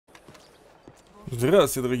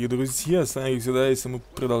Здравствуйте, дорогие друзья, с вами всегда, если мы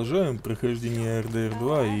продолжаем прохождение РДР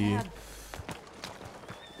 2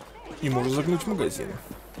 и можно загнуть в магазин.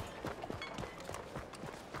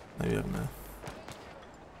 Наверное.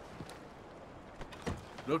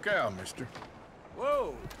 Look out, mister.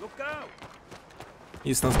 Whoa, look out.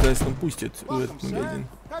 Если нас, конечно, пустят в этот магазин.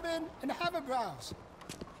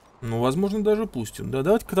 Ну, возможно, даже пустят. Да,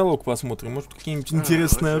 давайте каталог посмотрим. Может, какие-нибудь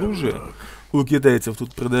интересные оружия у китайцев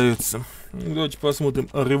тут продается. Давайте посмотрим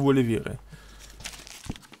револьверы.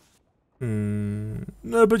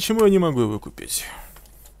 А почему я не могу его купить?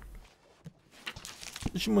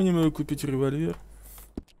 Почему я не могу купить револьвер?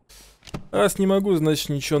 Раз не могу, значит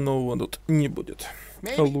ничего нового тут не будет.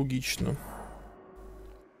 Логично.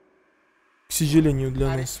 К сожалению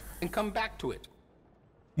для нас.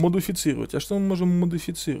 Модифицировать. А что мы можем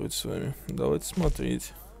модифицировать с вами? Давайте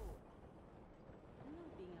смотреть.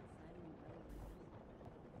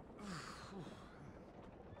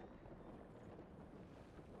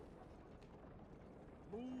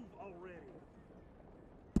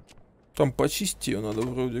 Там почистить ее надо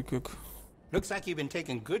вроде как.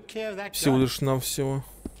 Всего лишь навсего.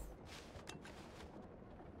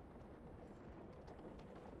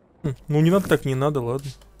 Ну не надо так, не надо, ладно.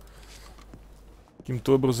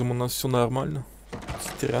 Каким-то образом у нас все нормально.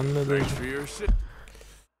 Странно даже.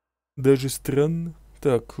 Даже странно.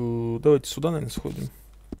 Так, давайте сюда, наверное, сходим.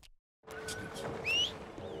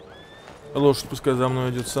 Лошадь пускай за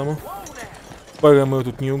мной идет сама. Пока мы ее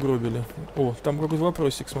тут не угробили. О, там какой-то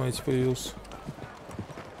вопросик, смотрите, появился.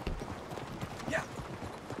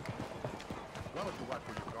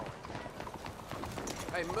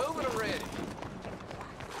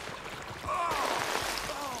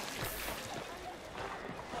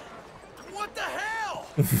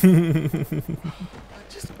 I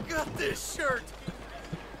just got this shirt.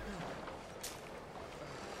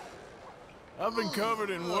 I've been covered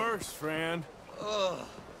in worse, friend.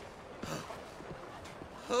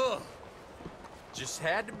 Just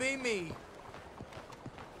had to be me.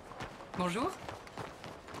 Bonjour.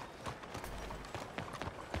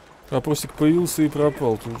 Вопросик появился и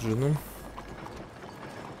пропал тут же, ну.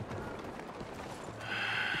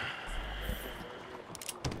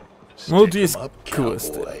 Ну тут есть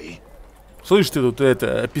квесты. Слышь, ты тут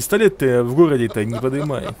это, пистолет ты в городе-то не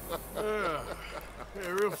подымай.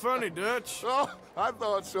 Oh, I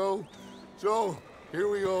thought so. So, here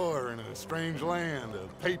we are in a strange land of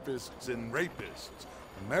papists and rapists.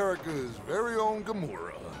 America's very own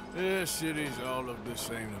Gomorrah. This city's all of the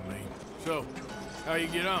same to me. So, how you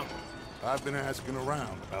get on? I've been asking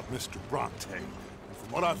around about Mr. Bronte.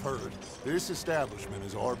 From what I've heard, this establishment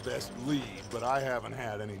is our best lead, but I haven't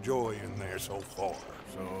had any joy in there so far.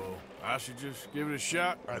 So, I should just give it a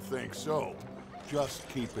shot? I think so. Just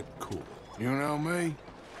keep it cool. You know me?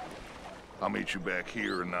 I'll meet you back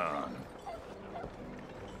here anon.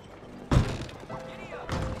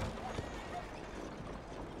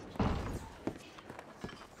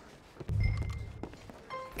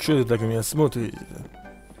 Что ты так на меня смотришь?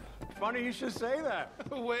 Funny you should say that.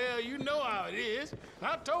 Well, you know how it is.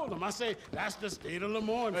 I told him. I say, that's the state of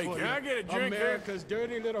Lemoyne Hey, for can you. I get a drink here? America's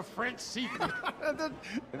dirty little French secret.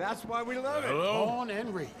 That's why we love it. Hello? Born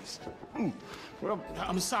and raised. Well,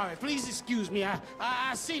 I'm sorry. Please excuse me.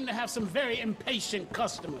 I seem to have some very impatient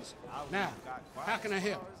customers. Now, how can I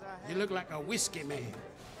help? You look like a whiskey man.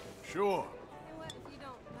 Sure.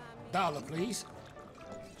 $1, please.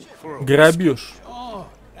 Грабеж. Oh,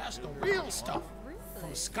 that's the real stuff.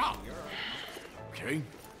 From Scotland. Okay.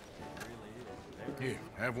 Here,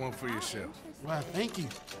 have one for yourself. Well, thank you.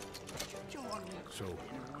 So,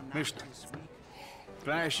 mister,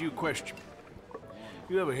 can I ask you a question?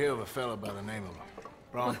 You ever hear of a fella by the name of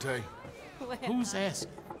Bronte? Who's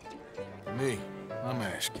asking? Me. I'm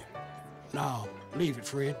asking. No, leave it,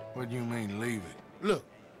 friend. What do you mean, leave it? Look,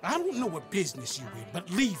 I don't know what business you in, but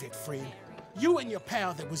leave it, friend. You and your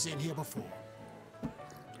pal that was in here before.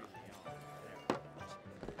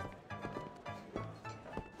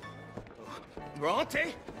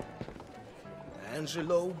 Bronte?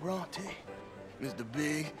 Angelo Bronte. Mr.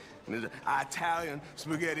 Big, Mr. Italian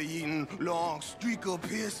spaghetti-eating long streaker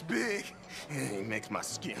piss big. He makes my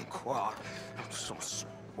skin crawl. I'm so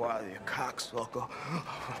swarthy, cocksucker.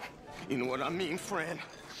 You know what I mean, friend?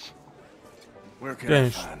 Where can I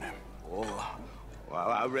find him? Oh, well,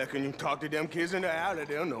 I reckon you talk to them kids in the alley,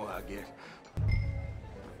 they'll know how I get.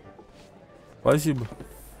 Спасибо.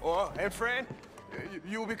 Oh, and friend,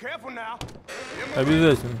 you'll be careful now.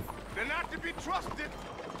 Обязательно. They're not to be trusted.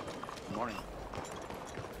 Morning.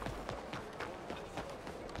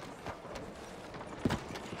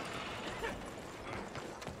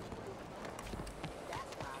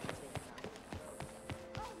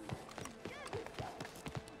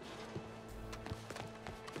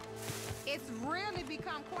 really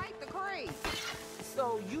become quite the craze.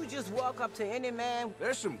 So you just walk up to any man?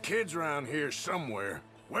 There's some kids around here somewhere.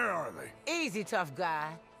 Where are they? Easy, tough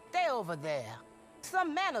guy. They over there.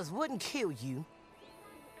 Some manners wouldn't kill you.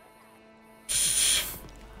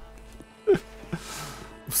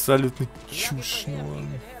 Абсолютно чушь, ну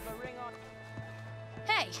ладно.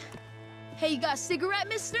 Hey, you got a cigarette,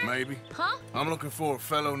 mister? Maybe. Huh? I'm looking for a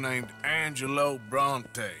fellow named Angelo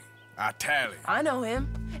Bronte. Italian. I know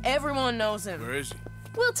him. Everyone knows him. Where is he?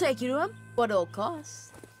 We'll take you to him. What it'll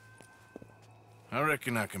cost? I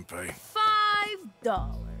reckon I can pay.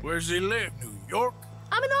 $5. Where's he live? New York?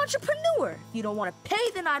 I'm an entrepreneur. If you don't want to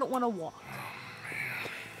pay, then I don't want to walk.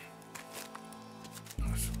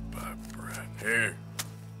 That's a bad brat. Here.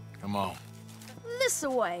 Come on. This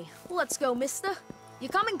away. Let's go, mister. You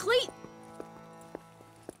coming, Cleet?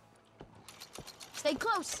 Stay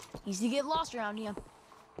close. Easy to get lost around here.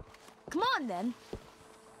 Come on, then.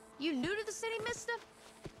 You new to the city, mister?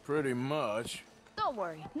 Pretty much. Don't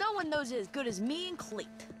worry. No one knows it as good as me and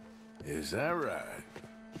Cleet. Is that right?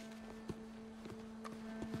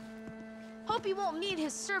 Hope you won't need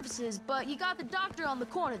his services, but you got the doctor on the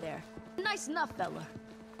corner there. Nice enough, fella.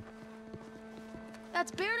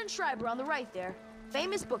 That's Baird and Schreiber on the right there.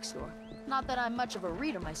 Famous bookstore. Not that I'm much of a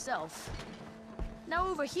reader myself. Now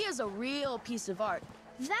over here's a real piece of art.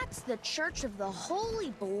 That's the Church of the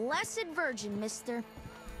Holy Blessed Virgin, mister.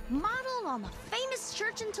 Modeled on the famous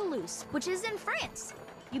church in Toulouse, which is in France.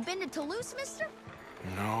 You been to Toulouse, mister?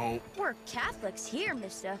 No. We're Catholics here,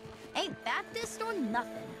 mister. Ain't Baptist or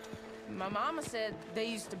nothing. My mama said they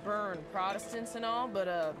used to burn Protestants and all,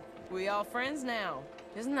 but, we all friends now.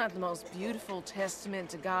 Isn't that the most beautiful testament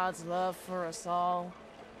to God's love for us all?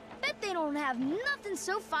 Bet they don't have nothing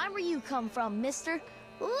so fine where you come from, mister.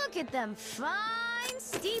 Look at them fine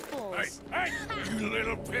steeples. Hey, you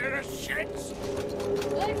little pair of shits!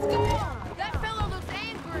 Let's go! That fellow looks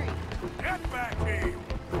angry. Get back here!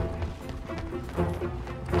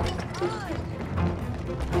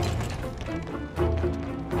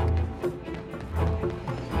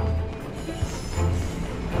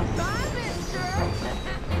 Bye, mister!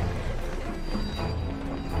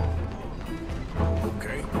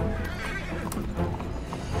 Okay.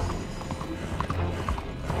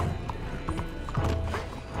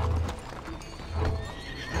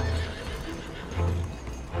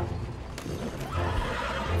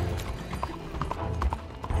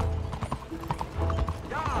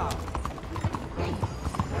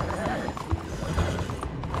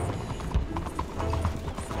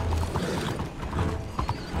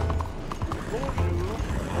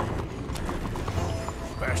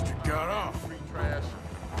 Bastard got off. Free trash.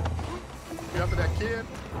 You after that kid?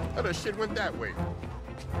 Oh, that shit went that way.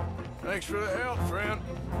 Thanks for the help, friend.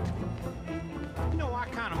 You know, I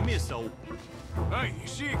kind of miss old. Hey, you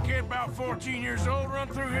see a kid about 14 years old run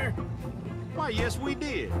through here? Why, yes, we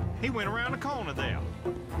did. He went around the corner there.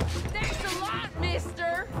 Thanks a lot,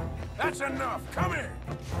 mister! That's enough. Come here.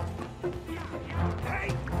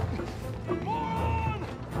 Hey! Moron!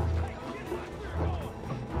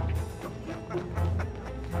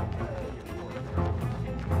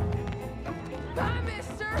 Bye,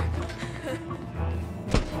 mister!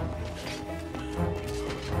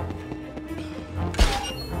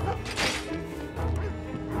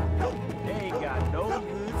 Ain't got no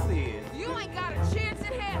good sense. You ain't got a chance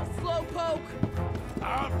in hell, slowpoke!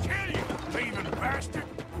 I'll kill you, thieving bastard!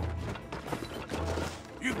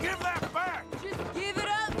 You give that back! Just give it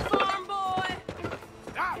up, farm boy!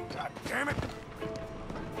 Stop, goddammit!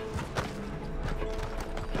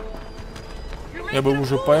 Я бы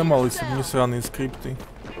уже поймал, если бы не сраные скрипты.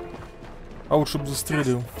 А лучше бы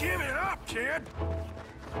застрелил. Give it up, kid!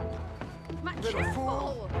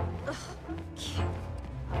 Careful!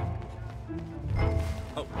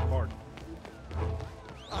 Oh, pardon.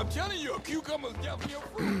 I'm telling you, a cucumber's definitely a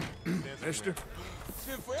fruit. Mister?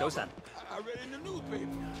 Joe-san. I read it in the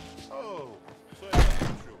newspaper. Oh, so it's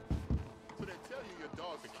not true. So they tell you your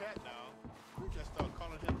dog's a cat now. We just start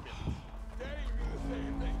calling him kittens. That ain't really the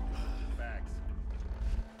same thing. Facts.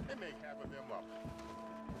 They make half of them up.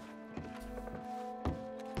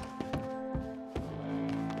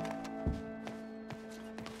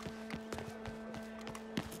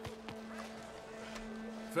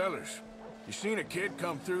 Fellas, you seen a kid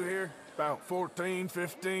come through here? About 14,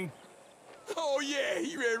 15? Oh, yeah,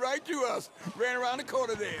 he ran right to us. Ran around the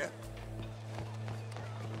corner there.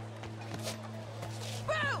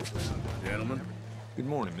 Gentlemen. Good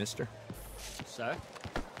morning, mister. Sir?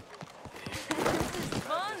 This is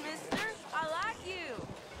fun, mister. I like you.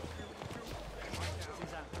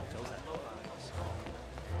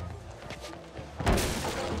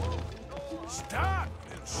 Stop,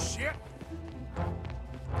 little shit!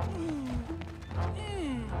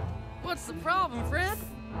 What's the problem, friend?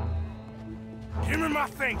 Give me my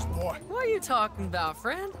things, boy. What are you talking about,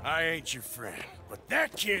 friend? I ain't your friend, but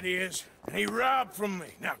that kid is, and he robbed from me.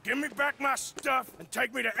 Now give me back my stuff and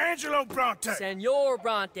take me to Angelo Bronte. Senor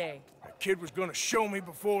Bronte. That kid was gonna show me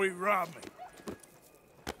before he robbed me.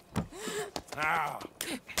 Now,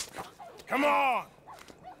 come on.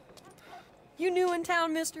 You new in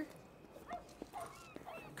town, mister?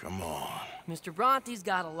 Come on. Mr. Bronte's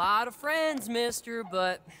got a lot of friends, mister,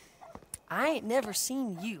 but I ain't never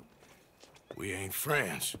seen you. We ain't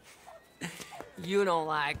friends. You don't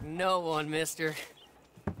like no one, mister.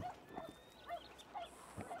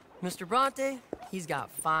 Mr. Bronte, he's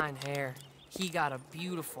got fine hair. He got a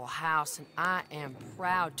beautiful house, and I am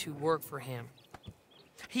proud to work for him.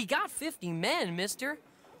 He got 50 men, mister.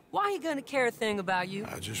 Why he gonna care a thing about you?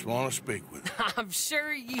 I just want to speak with him. I'm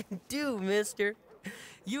sure you do, mister.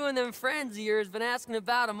 You and them friends of yours been asking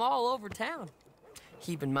about him all over town.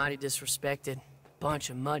 He been mighty disrespected.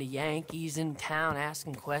 Bunch of muddy Yankees in town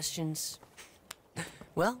asking questions.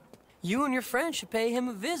 Well, you and your friend should pay him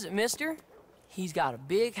a visit, mister. He's got a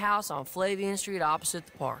big house on Flavian Street opposite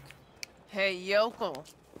the park. Hey, yokel.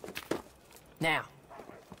 Now,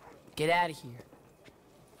 get out of here.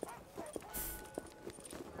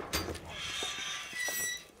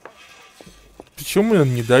 Почему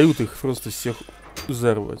им не дают их просто всех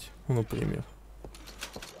взорвать, ну, например?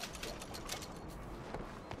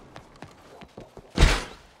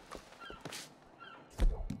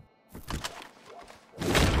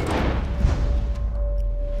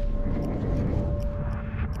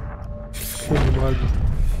 Не могу.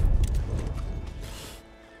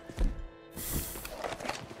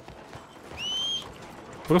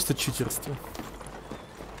 Просто читерство.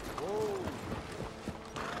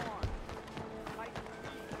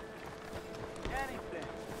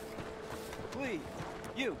 Please,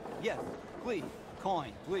 you, yes, please,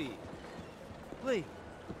 coin, please. Please,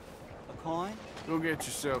 a coin? Go get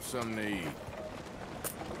yourself something to eat.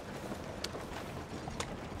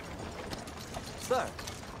 Sir,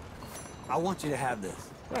 I want you to have this.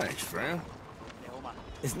 Thanks, friend.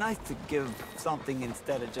 It's nice to give something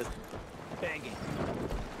instead of just begging.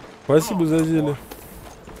 Спасибо за дело.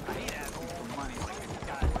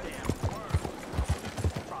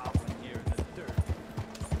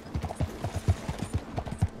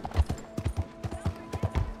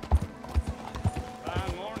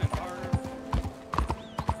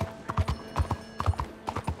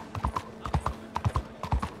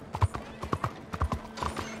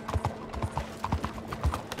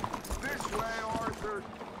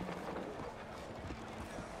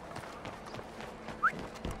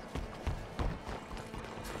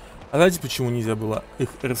 А знаете, почему нельзя было их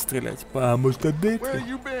расстрелять? Потому что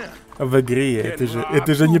в игре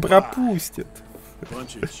это же не пропустят.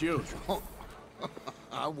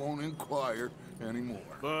 I won't inquire anymore.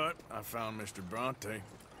 But I found Mr. Bronte.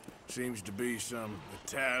 Seems to be some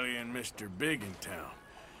Italian Mr. Big in town.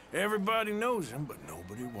 Everybody knows him, but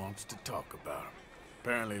nobody wants to talk about him.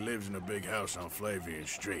 Apparently lives in a big house on Flavian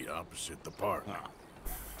Street opposite the park.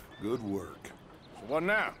 Good work. So what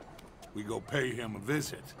now? We go pay him a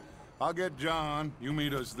visit. I'll get John, you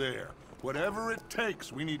meet us there. Whatever it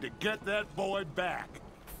takes, we need to get that boy back.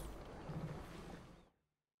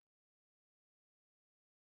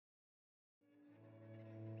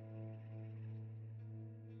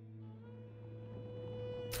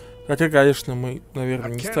 Хотя, конечно, мы, наверное,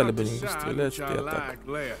 не стали бы немного стрелять, что я так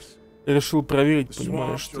решил проверить,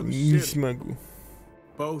 понимаю, что не смогу.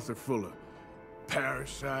 Both are full of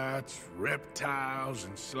parasites, reptiles,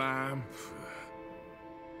 and slime.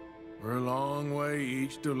 We're a long way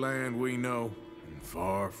east of land we know, and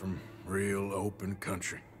far from real open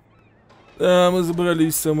country. Да, мы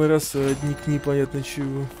забрались в самый рассадник, непонятно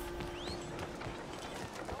чего.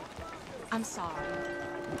 I'm sorry.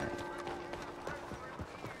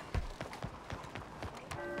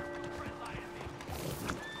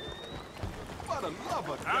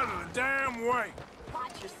 Out of the damn way!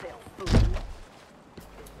 Watch yourself, fool.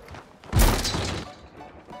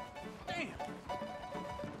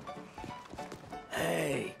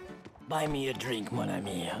 Hey, buy me a drink, mon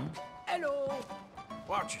ami, huh? Hello.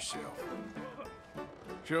 Watch yourself.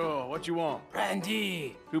 Sure, what you want?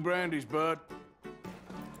 Brandy. 2 brandies, bud.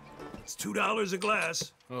 It's $2 a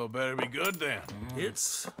glass. Oh, better be good then.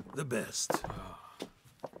 It's the best.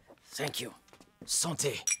 Thank you.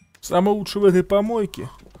 Santé. Самое лучшее в этой помойке.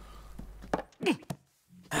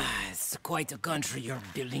 It's quite a country you're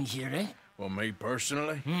building here, eh? Well, me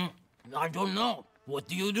personally? I don't know. What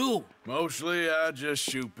do you do? Mostly, I just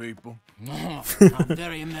shoot people. No, I'm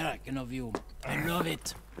very American of you. I love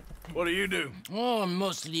it. What do you do? Oh,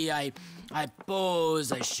 mostly I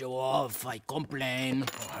pose, I show off, I complain.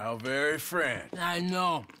 Oh, how very French. I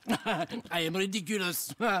know. I am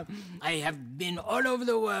ridiculous. I have been all over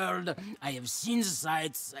the world. I have seen the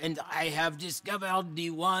sights, and I have discovered the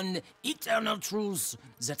one eternal truth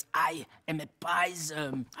that I am a prize,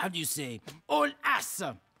 how do you say, all ass.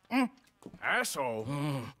 Asshole?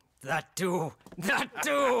 That too. That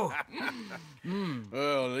too.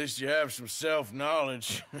 Well, at least you have some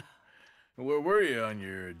self-knowledge. Where were you on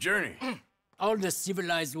your journey? All the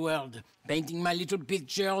civilized world. Painting my little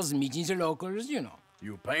pictures, meeting the locals, you know.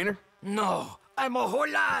 You a painter? No, I'm a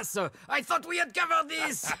whole ass. I thought we had covered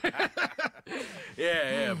this.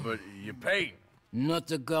 Yeah, but you paint.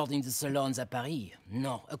 Not according to salons at Paris.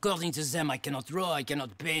 No, according to them, I cannot draw, I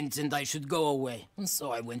cannot paint, and I should go away. And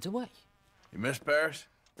so I went away. You miss Paris?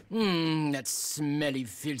 That smelly,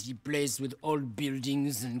 filthy place with old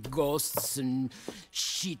buildings and ghosts and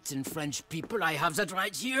shit and French people. I have that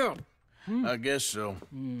right here. I guess so.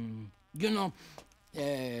 You know,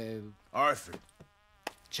 Arthur.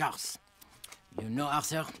 Charles. You know,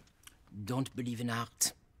 Arthur? Don't believe in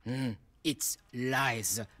art. It's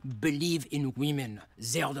lies. Believe in women.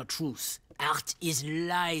 They're the truth. Art is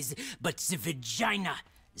lies, but the vagina,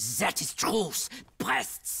 that is truth.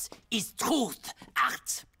 Breasts is truth.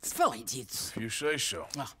 Art, for idiots. If you say so.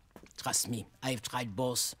 Ah, trust me, I've tried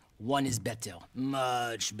both. One is better.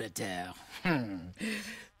 Much better.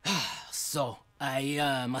 So,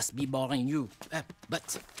 I must be boring you.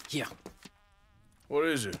 But, here. What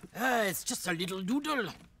is it? It's just a little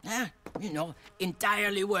doodle. You know,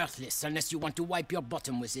 entirely worthless unless you want to wipe your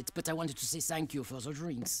bottom with it. But I wanted to say thank you for the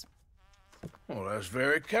drinks. Well, that's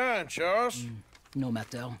very kind, Charles. No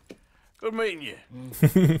matter. Good meeting you. You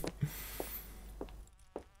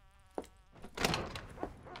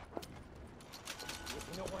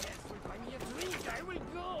know what else will buy me a drink? I will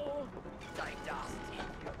go. Die dusty.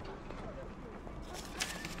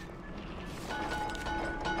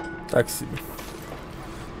 Так себе.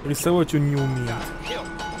 Рисовать он не умеет.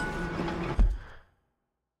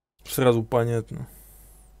 Сразу понятно.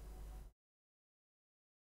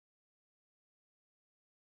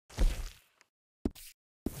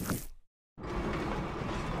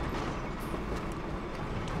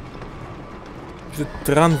 Что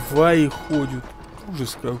трамваи ходят.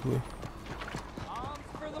 Ужас какой.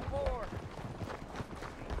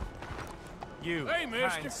 You, hey,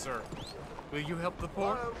 mister. kind sir. Will you help the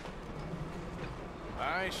poor?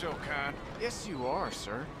 I ain't so kind. Yes, you are,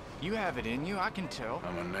 sir. You have it in you, I can tell.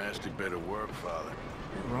 I'm a nasty bit of work, Father.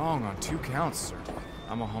 You're wrong on 2 counts, sir.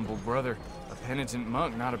 I'm a humble brother, a penitent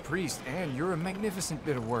monk, not a priest, and you're a magnificent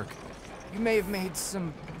bit of work. You may have made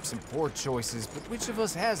some poor choices, but which of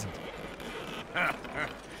us hasn't?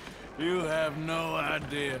 You have no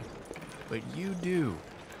idea. But you do.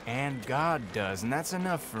 And God does, and that's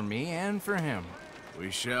enough for me and for him. We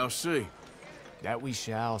shall see. That we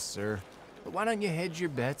shall, sir. But why don't you hedge your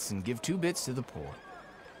bets and give 2 bits to the poor?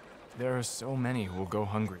 There are so many who will go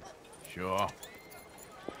hungry. Sure.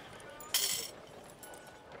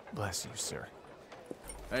 Bless you, sir.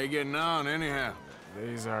 How you getting on, anyhow?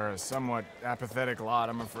 These are a somewhat apathetic lot,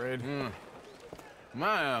 I'm afraid.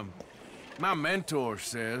 My mentor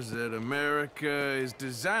says that America is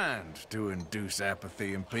designed to induce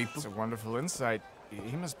apathy in people. It's a wonderful insight.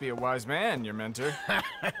 He must be a wise man, your mentor.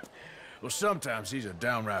 Well, sometimes he's a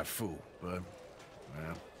downright fool, but,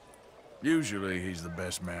 well, usually he's the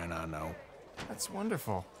best man I know. That's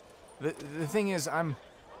wonderful. The thing is,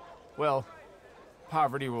 well,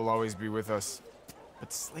 poverty will always be with us.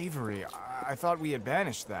 But slavery, I thought we had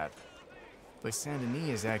banished that. But Saint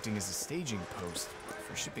Denis is acting as a staging post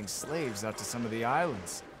for shipping slaves out to some of the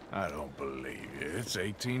islands. I don't believe it. It's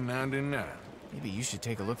 1899. Maybe you should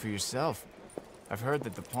take a look for yourself. I've heard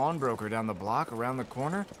that the pawnbroker down the block around the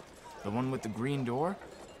corner, the one with the green door,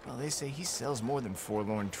 well, they say he sells more than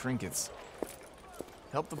forlorn trinkets.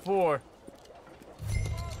 Help the poor.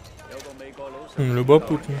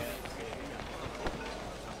 Любопытно.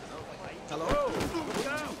 Hello.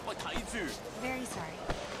 Very sorry.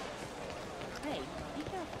 Hey, be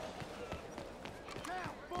careful.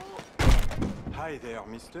 Hi there,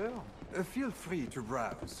 mister. Feel free to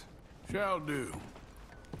browse. Shall do.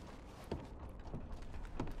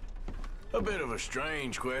 A bit of a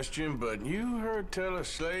strange question, but you heard tell of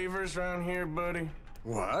slavers around here, buddy?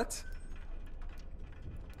 What?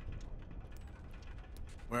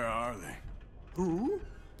 Where are they? Who?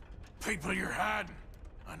 People you're hiding.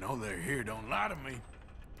 I know they're here, don't lie to me.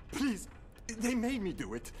 Please, they made me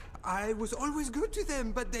do it. I was always good to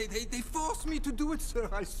them, but they forced me to do it, sir,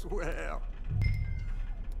 I swear.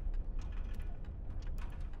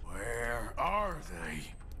 Where are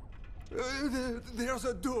they? There's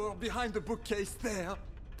a door behind the bookcase there.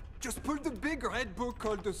 Just pull the big red book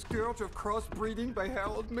called The Scourge of Crossbreeding by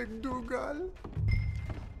Harold McDougall.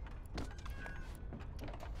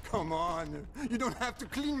 Come on, you don't have to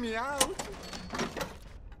clean me out.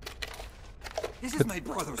 This is my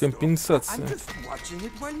brother's store. I'm just watching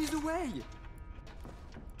it while he's away.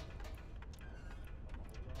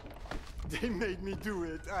 They made me do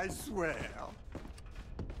it, I swear.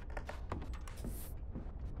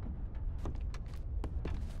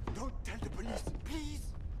 Don't tell the police, please.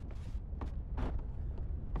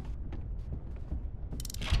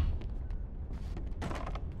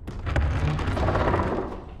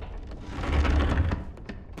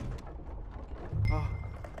 Oh,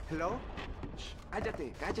 hello?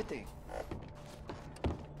 Cállate, cállate.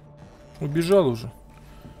 Убежал уже.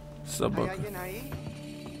 ¿Hay Собака. alguien ahí?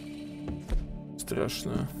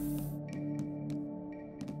 Страшная.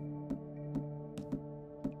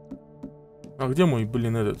 А где мой,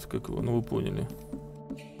 блин, этот, как его, ну вы поняли.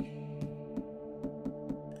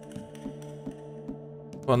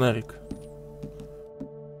 Фонарик.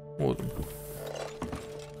 Вот он.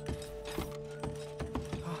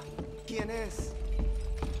 ¿Quién es?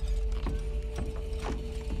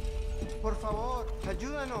 Por favor,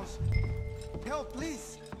 ayúdanos. Help,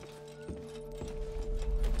 please.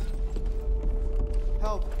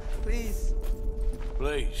 Help, please.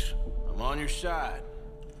 Please, I'm on your side.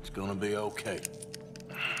 It's gonna be okay.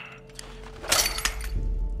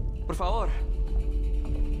 Por favor.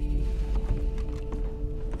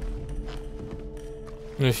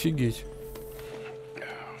 Офигеть.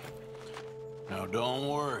 Now don't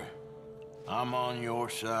worry. I'm on your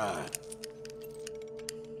side.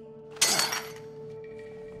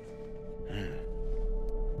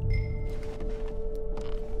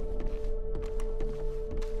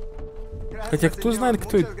 Хотя кто знает,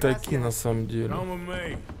 кто это такие на самом деле. Come with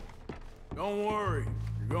me. Don't worry.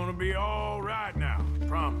 You're gonna be all right now.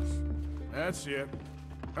 Promise. That's it.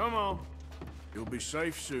 Come on. You'll be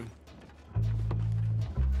safe soon.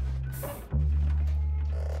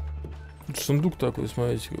 Тут сундук такой,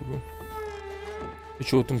 смотрите какой. И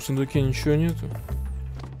что, в этом сундуке ничего нету?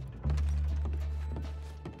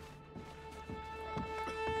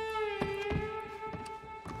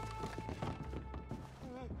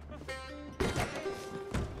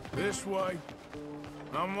 This way.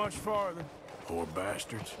 Not much farther. Poor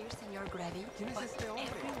bastards. Señor Grady.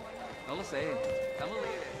 No lo sé. Estamos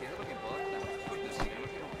libres, si eso es lo que importa. Nos tenemos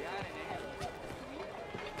que confiar en ellos.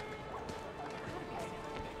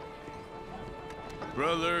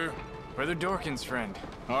 Brother Dorkin's friend.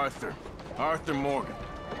 Arthur Morgan.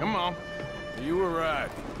 Come on. You were right.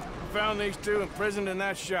 Found these two imprisoned in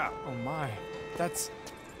that shop. Oh my. That's...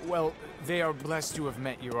 well, they are blessed to have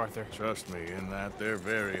met you, Arthur. Trust me, in that they're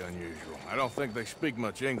very unusual. I don't think they speak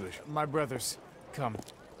much English. My brothers, come.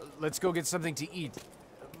 Let's go get something to eat.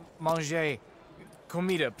 Manger.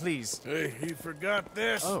 Comida, please. Hey, you forgot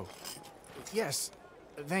this? Oh. Yes.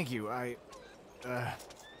 Thank you.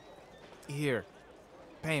 Here.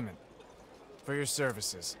 Payment. For your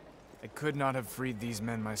services. I could not have freed these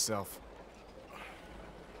men myself.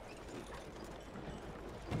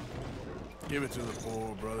 Give it to the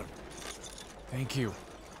poor, brother. Thank you.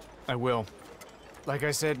 I will. Like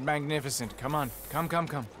I said, magnificent. Come on. Come.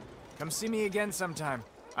 Come see me again sometime.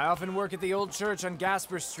 I often work at the old church on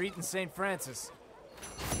Gasper Street in St. Francis.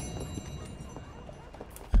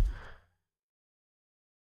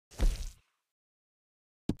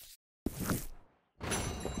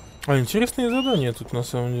 А, интересные задания тут на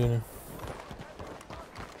самом деле.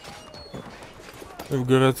 В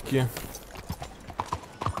городке.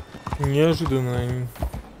 Неожиданно они.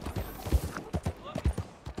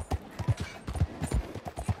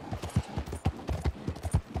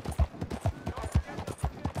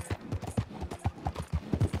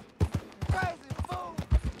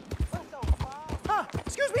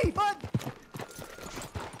 Excuse me, bud.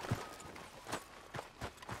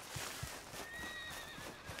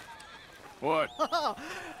 What?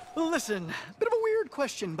 Listen, bit of a weird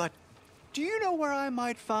question, but do you know where I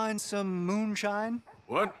might find some moonshine?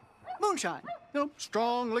 What? Moonshine. You know,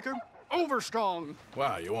 strong liquor, over strong.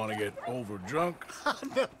 Wow, you want to get over drunk?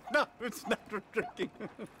 No, it's not for drinking.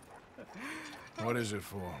 What is it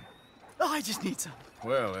for? Oh, I just need some.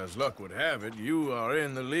 Well, as luck would have it, you are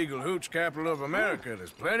in the legal hooch capital of America.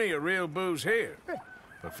 There's plenty of real booze here.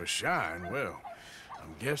 But for shine, well,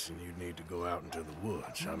 I'm guessing you'd need to go out into the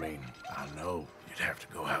woods. I mean, I know you'd have to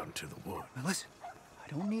go out into the woods. Now listen, I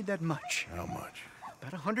don't need that much. How much?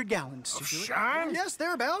 About 100 gallons. Of to do it. shine? Yes,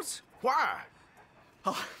 thereabouts. Why?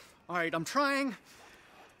 Oh, all right, I'm trying.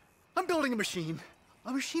 I'm building a machine.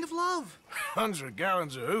 A machine of love. 100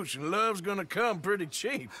 gallons of hooch and love's gonna come pretty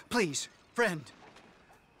cheap. Please, friend.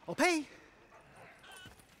 I'll pay.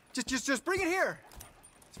 Just bring it here.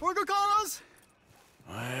 It's for a good cause.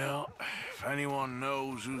 Well, if anyone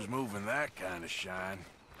knows who's moving that kind of shine,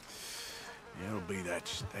 it'll be that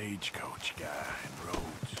stagecoach guy in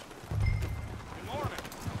Rhodes.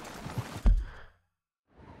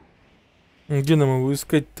 Где нам его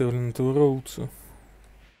искать-то, блин, этого Роудса?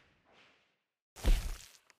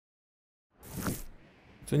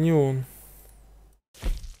 Это не он.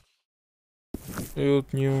 И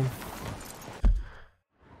вот не он.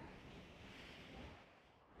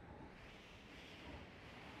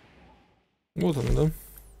 Вот он, да?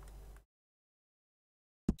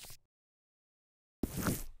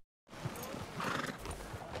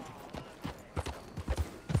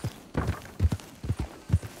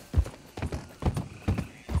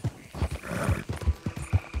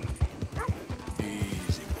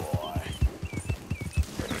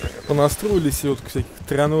 Понастроили себе вот всяких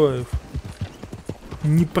трамваев.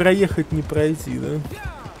 Не проехать, не пройти, да?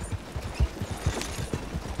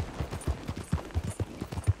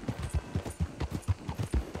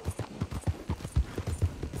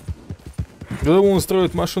 Я думаю, он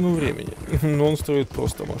строит машину времени, но он строит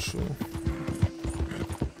просто машину.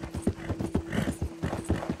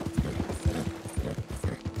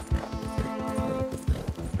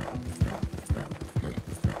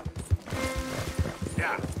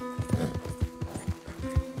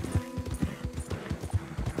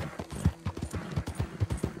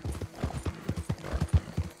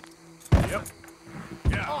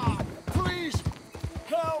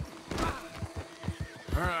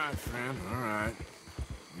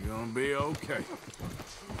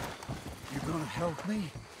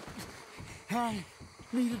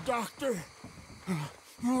 Doctor.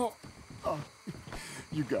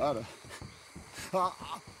 You gotta.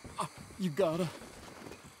 You gotta.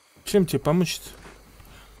 Чем тебе помочь-то?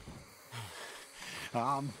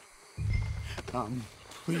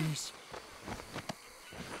 Please.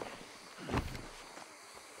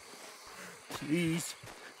 Please,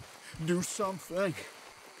 do something.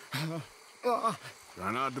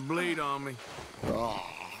 Try not to bleed on me.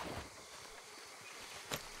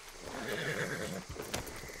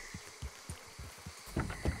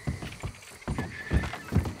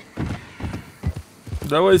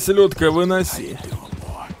 Давай, селедка, выноси.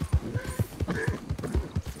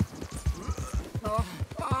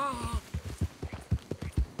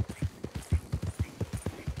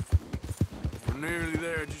 We're nearly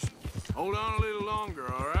there. Just hold on a little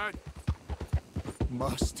longer, all right?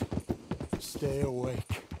 Must stay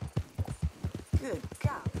awake. Good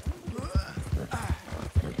God.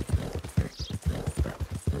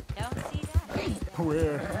 Don't see that.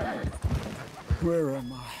 Where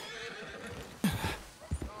am I?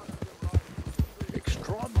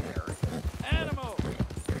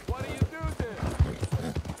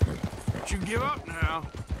 Give up now.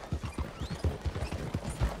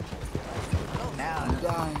 Now I'm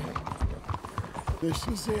dying. This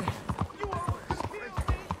is it.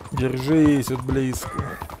 Держись, вот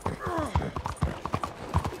близко.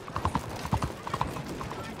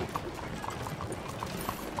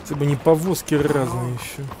 Если бы не повозки разные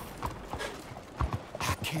еще.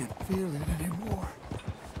 I can't feel it anymore.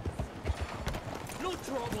 No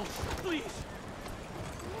trouble, please.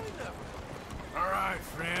 All right,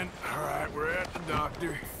 friend. All right, we're at the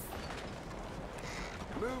doctor.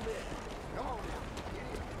 Move it. Come on now.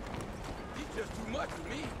 He's just too much for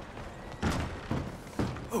me.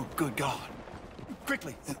 Oh, good God.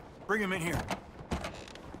 Quickly, bring him in here.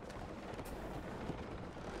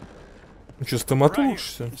 Ну что,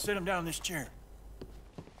 стоматологишься? Sit him down in this chair.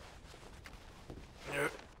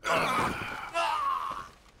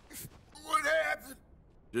 What happened?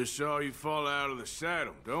 Just saw you fall out of the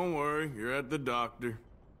saddle. Don't worry, you're at the doctor.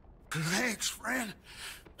 Thanks, friend.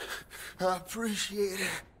 I appreciate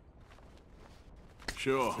it.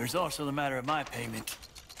 Sure. There's also the matter of my payment.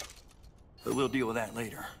 But we'll deal with that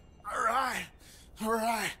later. All right. All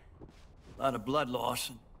right. A lot of blood loss,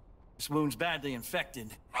 and this wound's badly infected.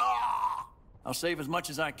 I'll save as much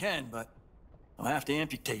as I can, but I'll have to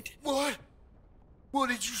amputate it. What? What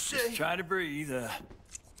did you say? Just try to breathe.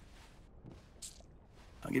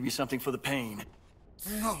 I'll give you something for the pain.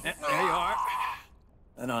 No. There you are.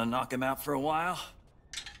 That'll knock him out for a while.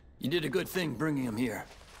 You did a good thing bringing him here.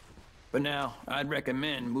 But now, I'd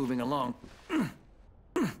recommend moving along.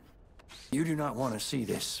 You do not want to see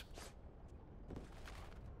this.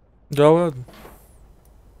 Да ладно.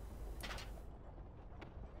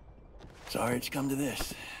 Sorry it's come to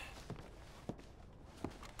this.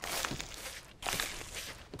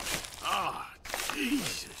 Ah, jeez.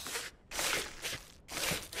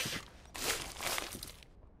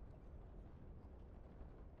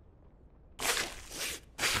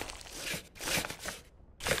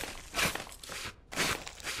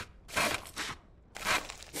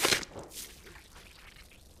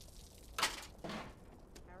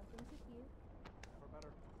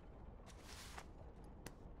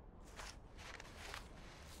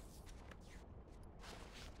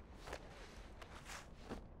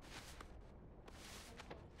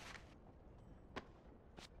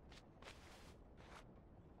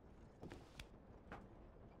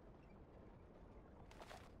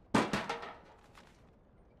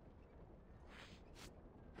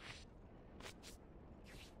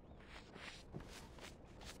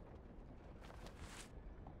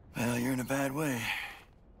 Well, you're in a bad way.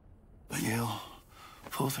 But you'll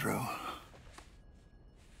pull through.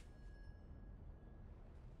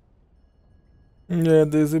 Да,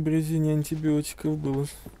 до изобретения антибиотиков было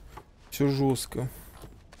все жестко.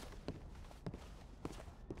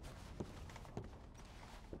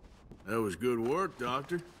 That was good work,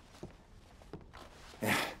 Doctor.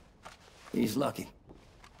 He's lucky.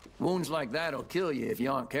 Wounds like that'll kill you if you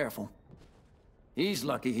aren't careful. He's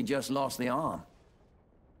lucky he just lost the arm.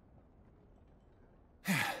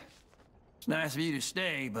 It's nice of you to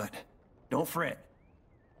stay, but don't fret.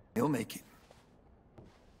 He'll make it.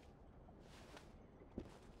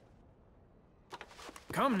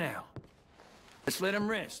 Come now. Let's let him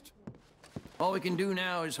rest. All we can do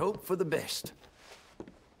now is hope for the best.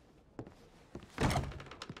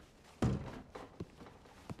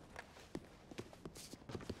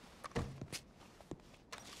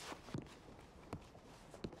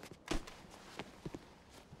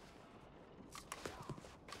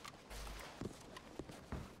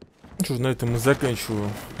 Что ж, на этом мы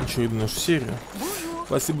заканчиваем очередную нашу серию.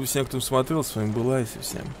 Спасибо всем, кто смотрел. С вами был Айси.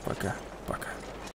 Всем пока. Пока.